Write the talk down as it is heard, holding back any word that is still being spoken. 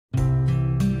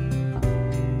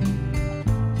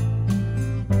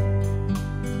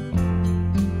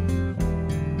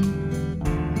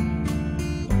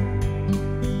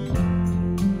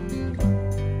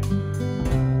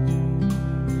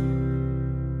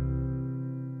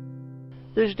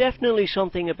There's definitely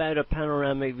something about a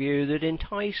panoramic view that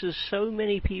entices so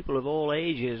many people of all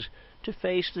ages to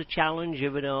face the challenge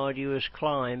of an arduous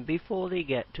climb before they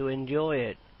get to enjoy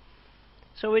it.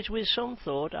 So it's with some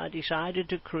thought I decided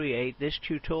to create this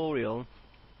tutorial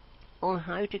on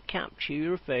how to capture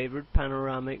your favourite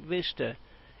panoramic vista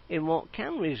in what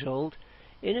can result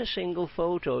in a single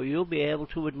photo you'll be able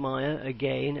to admire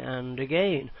again and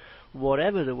again,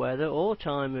 whatever the weather or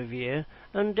time of year,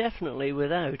 and definitely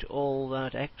without all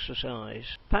that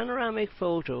exercise. Panoramic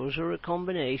photos are a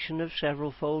combination of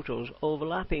several photos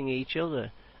overlapping each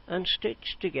other and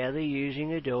stitched together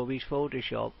using Adobe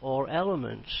Photoshop or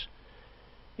Elements.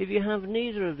 If you have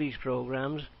neither of these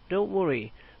programs, don't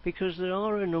worry, because there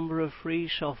are a number of free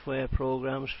software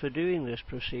programs for doing this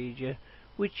procedure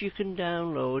which you can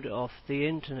download off the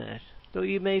internet. Though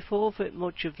you may forfeit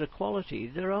much of the quality,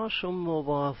 there are some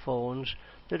mobile phones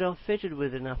that are fitted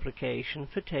with an application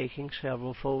for taking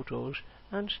several photos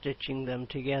and stitching them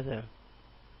together.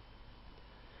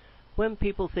 When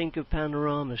people think of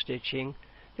panorama stitching,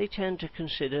 they tend to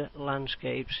consider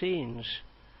landscape scenes.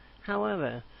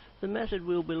 However, the method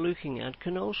we'll be looking at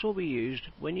can also be used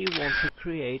when you want to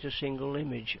create a single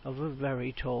image of a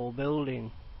very tall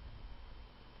building.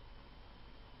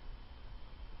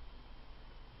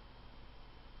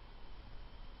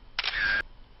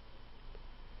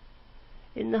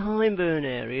 In the Hyndburn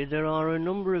area there are a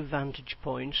number of vantage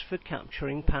points for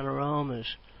capturing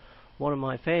panoramas. One of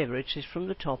my favourites is from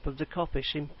the top of the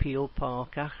coppice in Peel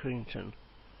Park, Accrington.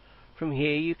 From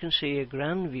here you can see a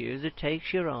grand view that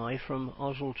takes your eye from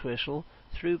Oswaldtwistle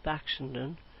through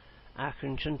Baxenden,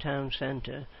 Accrington town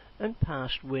centre and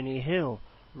past Winnie Hill,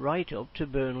 right up to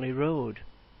Burnley Road.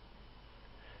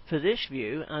 For this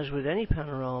view, as with any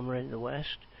panorama in the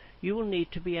west, you will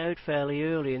need to be out fairly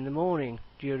early in the morning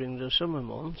during the summer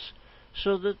months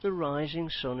so that the rising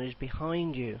sun is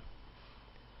behind you.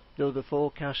 Though the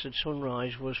forecasted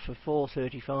sunrise was for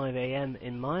 4:35 AM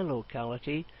in my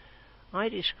locality, I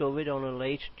discovered on a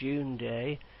late June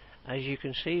day, as you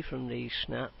can see from these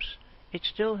snaps, it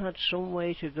still had some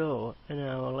way to go an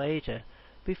hour later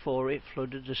before it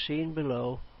flooded the scene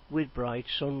below with bright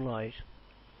sunlight.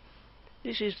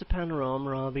 This is the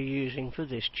panorama I'll be using for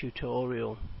this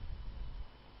tutorial.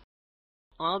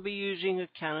 I'll be using a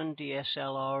Canon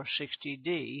DSLR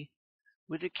 60D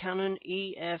with a Canon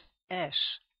EFS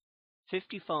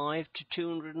 55 to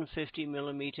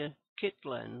 250mm kit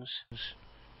lens.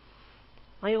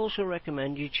 I also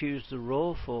recommend you choose the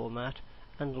RAW format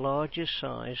and largest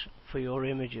size for your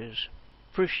images.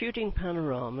 For shooting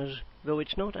panoramas, though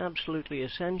it's not absolutely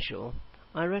essential,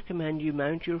 I recommend you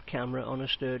mount your camera on a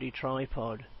sturdy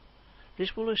tripod.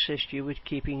 This will assist you with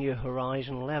keeping your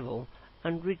horizon level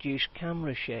and reduce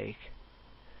camera shake.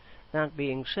 That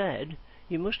being said,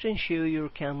 you must ensure your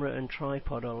camera and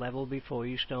tripod are level before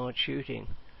you start shooting.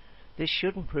 This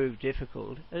shouldn't prove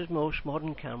difficult, as most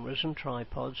modern cameras and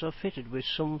tripods are fitted with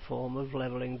some form of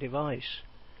leveling device.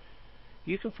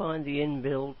 You can find the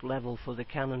inbuilt level for the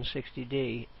Canon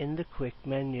 60D in the quick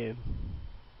menu.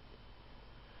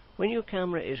 When your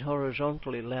camera is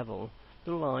horizontally level,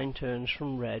 the line turns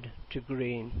from red to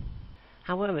green.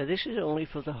 However, this is only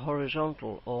for the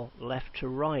horizontal or left to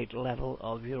right level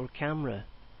of your camera.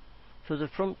 For the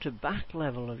front to back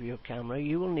level of your camera,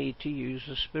 you will need to use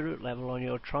the spirit level on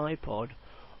your tripod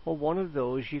or one of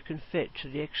those you can fit to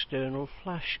the external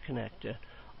flash connector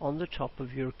on the top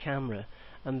of your camera,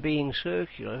 and being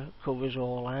circular covers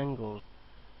all angles.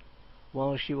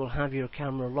 Whilst you will have your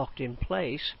camera locked in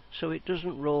place so it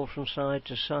doesn't roll from side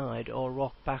to side or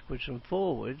rock backwards and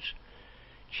forwards,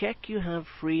 check you have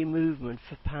free movement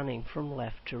for panning from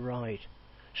left to right,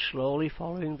 slowly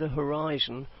following the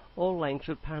horizon or length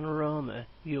of panorama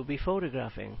you'll be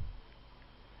photographing.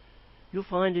 You'll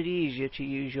find it easier to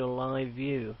use your live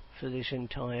view for this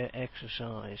entire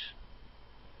exercise.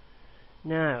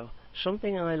 Now,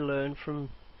 something I learned from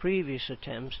previous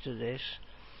attempts to this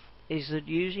is that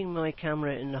using my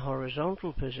camera in the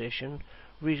horizontal position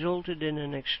resulted in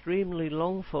an extremely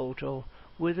long photo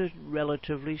with a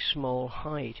relatively small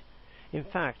height. In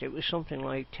fact, it was something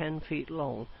like 10 feet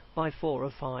long by 4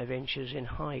 or 5 inches in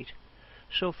height.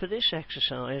 So for this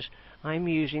exercise, I'm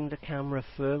using the camera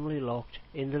firmly locked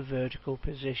in the vertical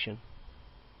position.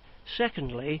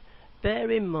 Secondly,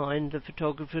 bear in mind the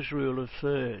photographer's rule of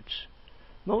thirds.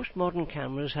 Most modern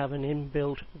cameras have an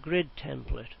inbuilt grid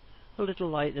template, a little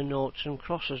like the noughts and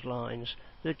crosses lines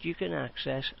that you can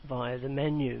access via the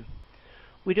menu.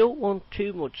 We don't want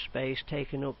too much space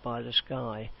taken up by the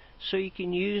sky, so you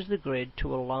can use the grid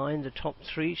to align the top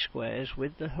 3 squares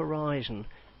with the horizon,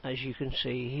 as you can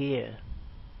see here.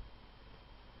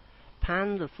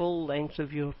 Pan the full length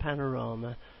of your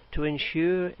panorama to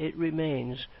ensure it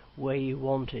remains where you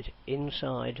want it,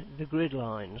 inside the grid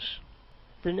lines.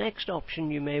 The next option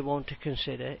you may want to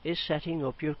consider is setting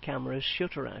up your camera's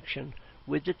shutter action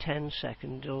with the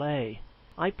 10-second delay.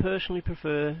 I personally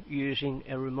prefer using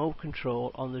a remote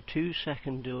control on the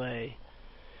 2-second delay.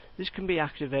 This can be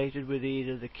activated with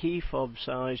either the key fob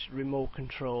sized remote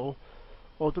control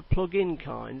or the plug-in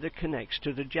kind that connects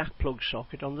to the jack plug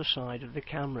socket on the side of the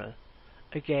camera.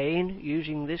 Again,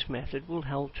 using this method will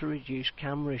help to reduce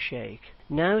camera shake.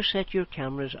 Now set your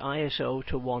camera's ISO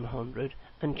to 100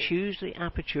 and choose the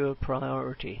aperture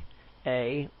priority,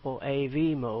 A or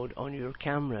AV mode on your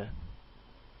camera.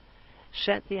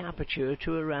 Set the aperture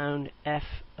to around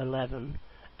f11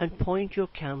 and point your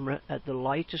camera at the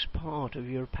lightest part of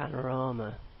your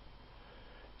panorama.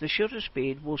 The shutter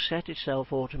speed will set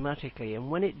itself automatically, and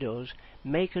when it does,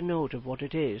 make a note of what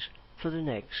it is for the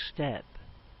next step.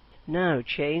 Now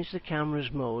change the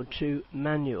camera's mode to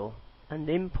manual and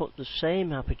input the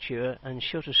same aperture and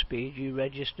shutter speed you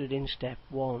registered in step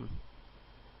 1.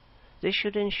 This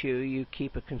should ensure you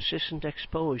keep a consistent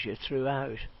exposure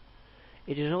throughout.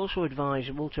 It is also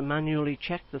advisable to manually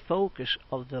check the focus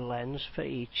of the lens for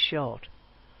each shot.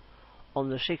 On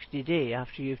the 60D,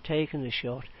 after you've taken the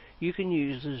shot, you can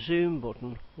use the zoom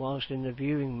button whilst in the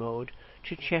viewing mode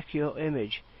to check your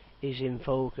image is in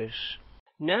focus.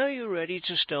 Now you're ready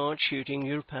to start shooting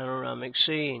your panoramic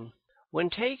scene.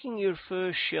 When taking your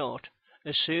first shot,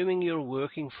 assuming you're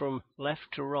working from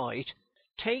left to right,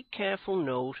 take careful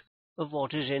note of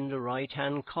what is in the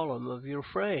right-hand column of your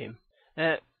frame.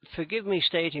 Forgive me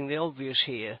stating the obvious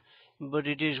here, but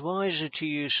it is wiser to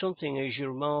use something as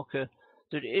your marker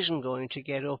that isn't going to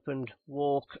get up and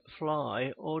walk,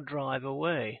 fly, or drive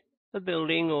away. A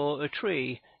building or a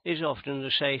tree is often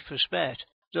the safest bet,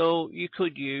 though you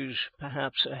could use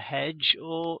perhaps a hedge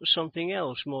or something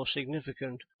else more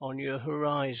significant on your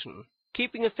horizon.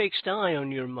 Keeping a fixed eye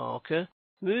on your marker,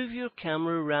 move your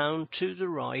camera round to the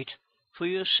right for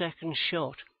your second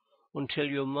shot until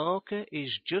your marker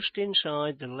is just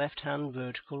inside the left-hand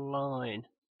vertical line.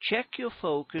 Check your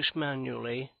focus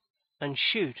manually and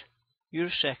shoot your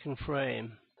second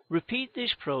frame. Repeat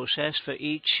this process for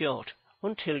each shot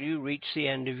until you reach the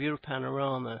end of your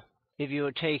panorama. If you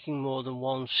are taking more than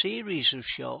one series of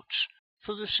shots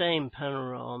for the same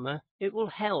panorama, it will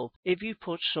help if you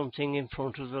put something in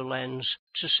front of the lens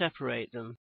to separate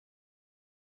them.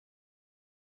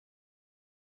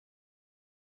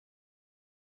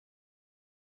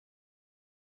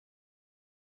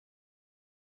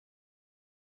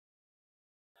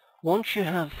 Once you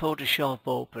have Photoshop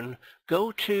open,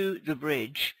 go to the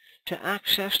bridge to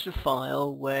access the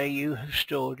file where you have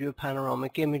stored your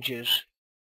panoramic images.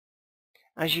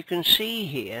 As you can see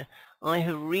here, I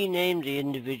have renamed the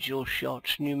individual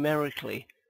shots numerically.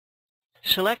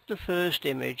 Select the first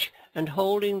image and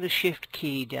holding the Shift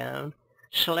key down,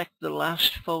 select the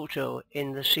last photo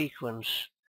in the sequence,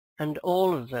 and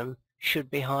all of them should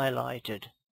be highlighted.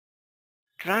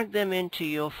 Drag them into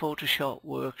your Photoshop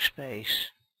workspace.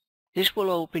 This will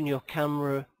open your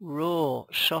Camera Raw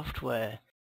software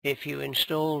if you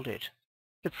installed it.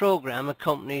 The program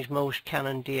accompanies most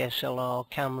Canon DSLR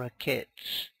camera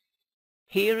kits.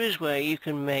 Here is where you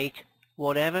can make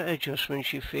whatever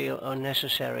adjustments you feel are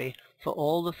necessary for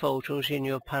all the photos in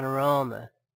your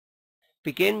panorama.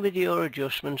 Begin with your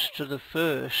adjustments to the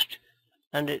first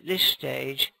and at this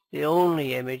stage the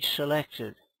only image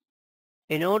selected.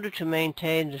 In order to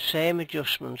maintain the same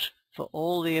adjustments for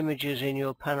all the images in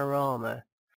your panorama,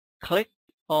 click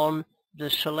on the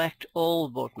Select All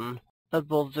button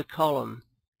above the column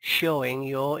showing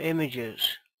your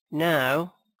images.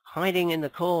 Now, hiding in the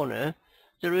corner,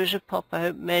 there is a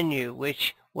pop-out menu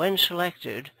which, when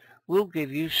selected, will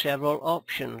give you several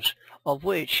options, of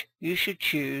which you should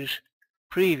choose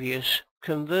Previous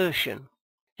Conversion.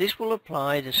 This will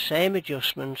apply the same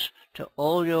adjustments to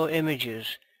all your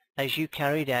images as you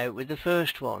carried out with the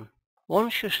first one.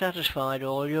 Once you're satisfied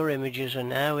all your images are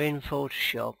now in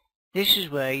Photoshop, this is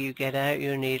where you get out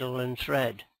your needle and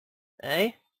thread.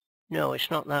 No,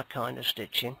 it's not that kind of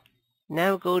stitching.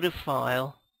 Now go to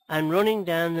File, and running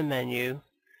down the menu,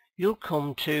 you'll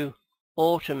come to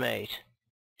Automate.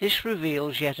 This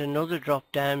reveals yet another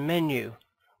drop-down menu,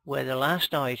 where the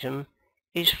last item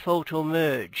is Photo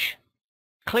Merge.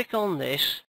 Click on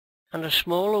this, and a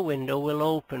smaller window will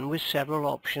open with several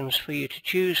options for you to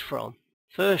choose from.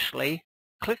 Firstly,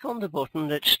 click on the button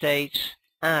that states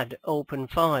Add Open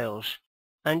Files,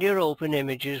 and your open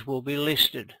images will be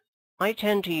listed. I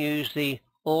tend to use the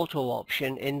Auto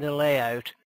option in the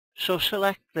layout, so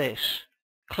select this.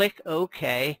 Click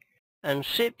OK, and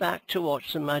sit back to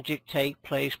watch the magic take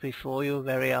place before your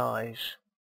very eyes.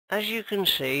 As you can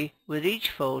see, with each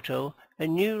photo, a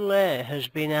new layer has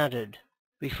been added.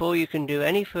 Before you can do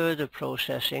any further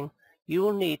processing, you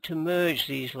will need to merge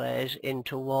these layers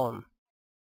into one.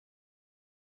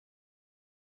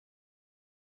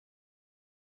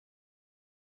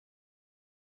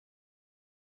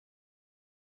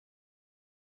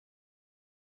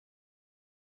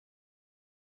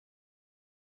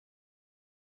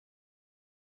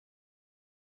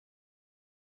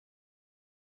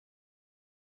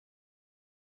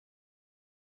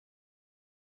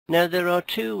 Now there are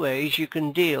two ways you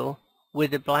can deal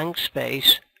with the blank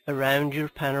space around your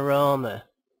panorama.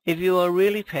 If you are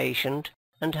really patient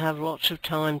and have lots of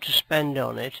time to spend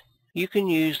on it, you can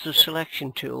use the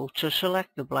selection tool to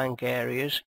select the blank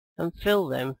areas and fill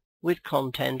them with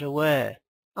content aware.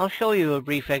 I'll show you a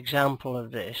brief example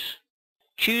of this.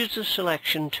 Choose the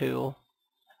selection tool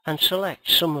and select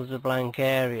some of the blank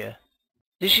area.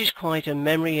 This is quite a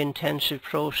memory-intensive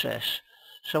process,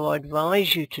 so I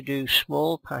advise you to do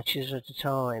small patches at a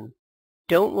time.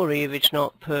 Don't worry if it's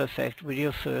not perfect with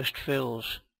your first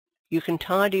fills. You can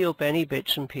tidy up any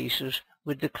bits and pieces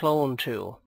with the clone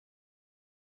tool.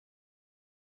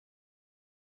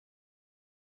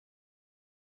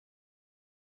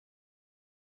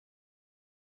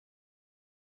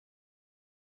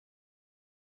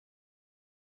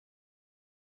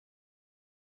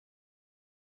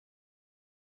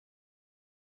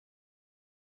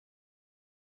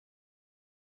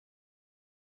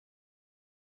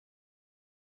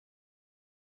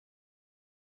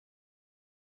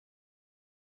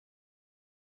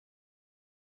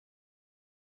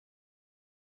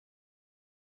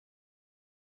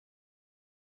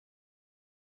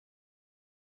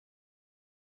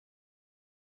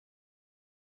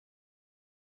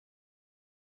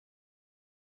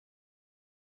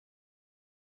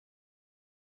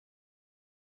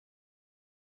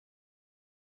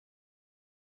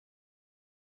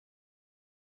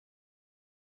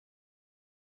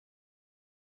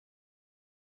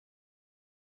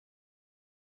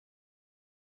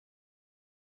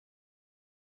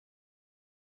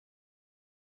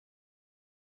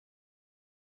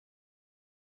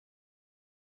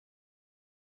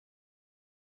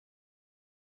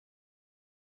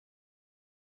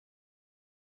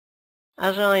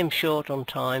 As I am short on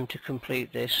time to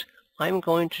complete this, I am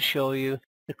going to show you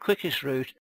the quickest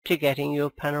route to getting your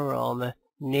panorama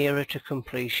nearer to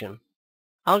completion.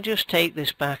 I'll just take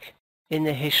this back in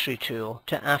the history tool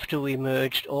to after we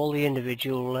merged all the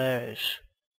individual layers.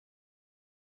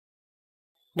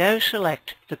 Now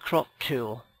select the crop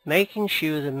tool, making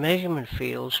sure the measurement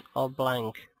fields are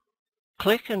blank.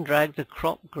 Click and drag the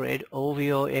crop grid over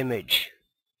your image.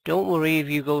 Don't worry if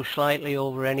you go slightly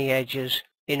over any edges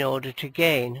in order to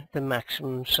gain the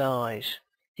maximum size.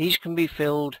 These can be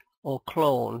filled or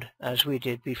cloned as we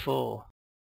did before.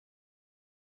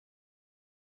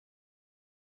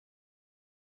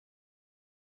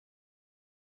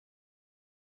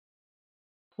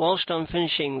 Whilst I'm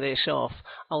finishing this off,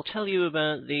 I'll tell you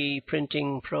about the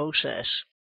printing process.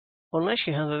 Unless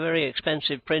you have a very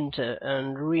expensive printer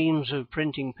and reams of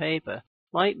printing paper,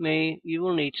 like me, you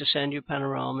will need to send your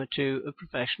panorama to a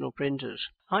professional printers.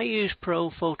 I use Pro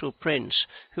Photo Prints,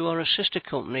 who are a sister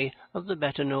company of the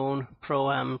better known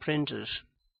Pro-Am printers.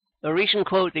 A recent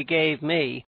quote they gave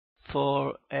me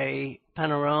for a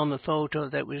panorama photo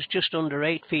that was just under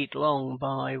 8 feet long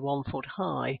by 1 foot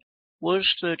high was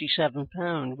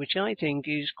 £37, which I think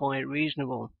is quite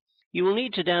reasonable. You will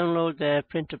need to download their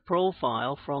printer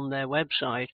profile from their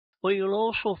website, where you'll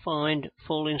also find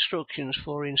full instructions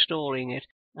for installing it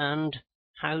and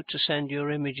how to send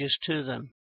your images to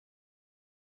them.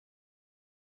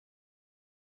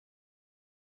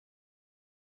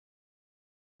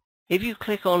 If you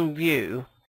click on View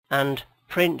and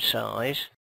Print Size,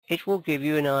 it will give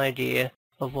you an idea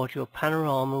of what your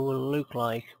panorama will look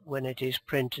like when it is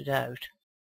printed out.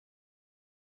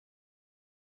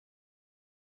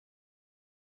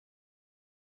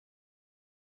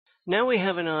 Now we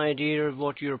have an idea of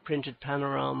what your printed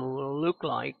panorama will look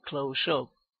like close up.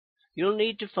 You'll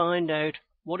need to find out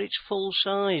what its full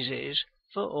size is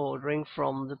for ordering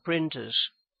from the printers.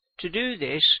 To do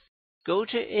this, go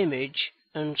to Image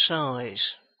and Size.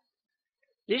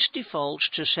 This defaults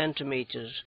to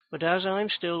centimeters, but as I'm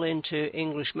still into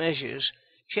English measures,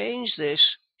 change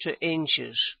this to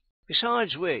inches.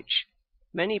 Besides which,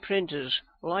 many printers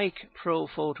like Pro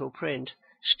Photo Print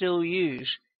still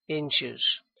use inches.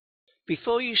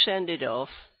 Before you send it off,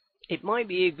 it might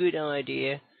be a good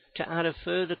idea to add a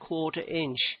further 1/4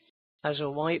 inch as a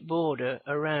white border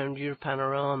around your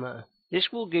panorama.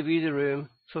 This will give you the room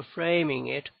for framing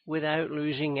it without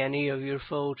losing any of your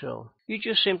photo. You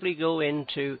just simply go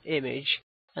into Image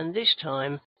and this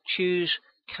time choose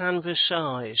Canvas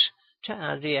Size to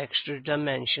add the extra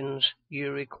dimensions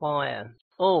you require.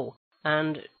 Oh,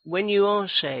 and when you are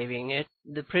saving it,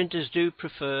 the printers do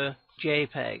prefer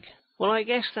JPEG. Well, I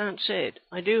guess that's it.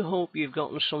 I do hope you've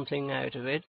gotten something out of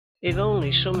it, if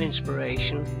only some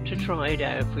inspiration to try it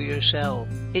out for yourself.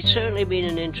 It's certainly been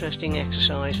an interesting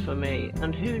exercise for me,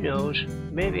 and who knows,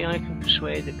 maybe I can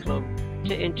persuade the club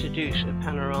to introduce a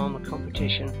panorama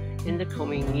competition in the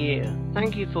coming year.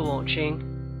 Thank you for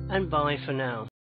watching, and bye for now.